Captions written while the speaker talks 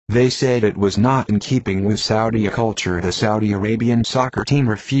They said it was not in keeping with Saudi culture. The Saudi Arabian soccer team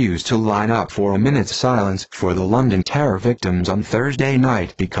refused to line up for a minute's silence for the London terror victims on Thursday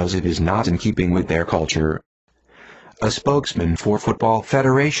night because it is not in keeping with their culture. A spokesman for Football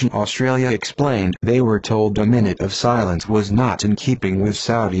Federation Australia explained they were told a minute of silence was not in keeping with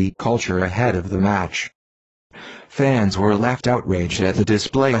Saudi culture ahead of the match. Fans were left outraged at the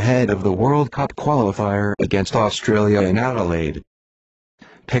display ahead of the World Cup qualifier against Australia in Adelaide.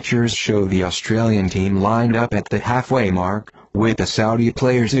 Pictures show the Australian team lined up at the halfway mark, with the Saudi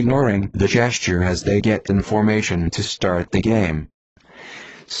players ignoring the gesture as they get in formation to start the game.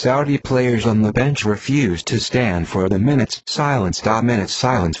 Saudi players on the bench refused to stand for the minute's silence. Minute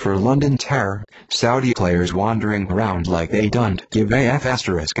silence for London terror. Saudi players wandering around like they don't give a f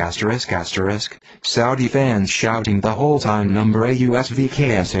 *****. Saudi fans shouting the whole time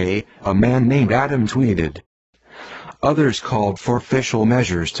 #AUSVKSA, a man named Adam tweeted. Others called for official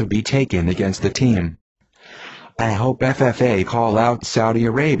measures to be taken against the team. I hope FFA call out Saudi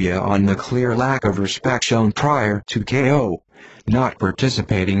Arabia on the clear lack of respect shown prior to KO. Not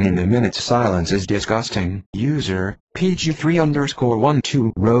participating in the minute's silence is disgusting. User,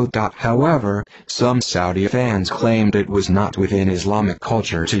 PG3_12 wrote. However, some Saudi fans claimed it was not within Islamic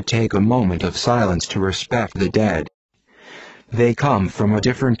culture to take a moment of silence to respect the dead. They come from a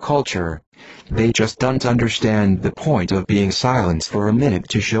different culture. They just don't understand the point of being silent for a minute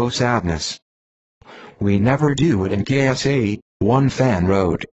to show sadness. We never do it in KSA, one fan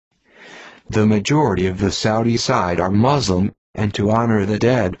wrote. The majority of the Saudi side are Muslim, and to honor the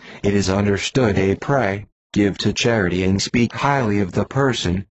dead, it is understood they pray, give to charity and speak highly of the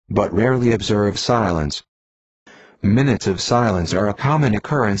person, but rarely observe silence. Minutes of silence are a common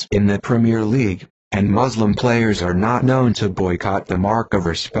occurrence in the Premier League, and Muslim players are not known to boycott the mark of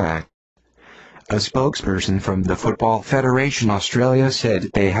respect. A spokesperson from the Football Federation Australia said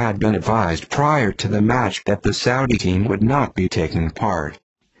they had been advised prior to the match that the Saudi team would not be taking part.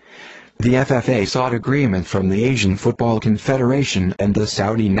 The FFA sought agreement from the Asian Football Confederation and the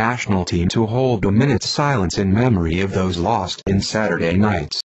Saudi national team to hold a minute's silence in memory of those lost in Saturday night's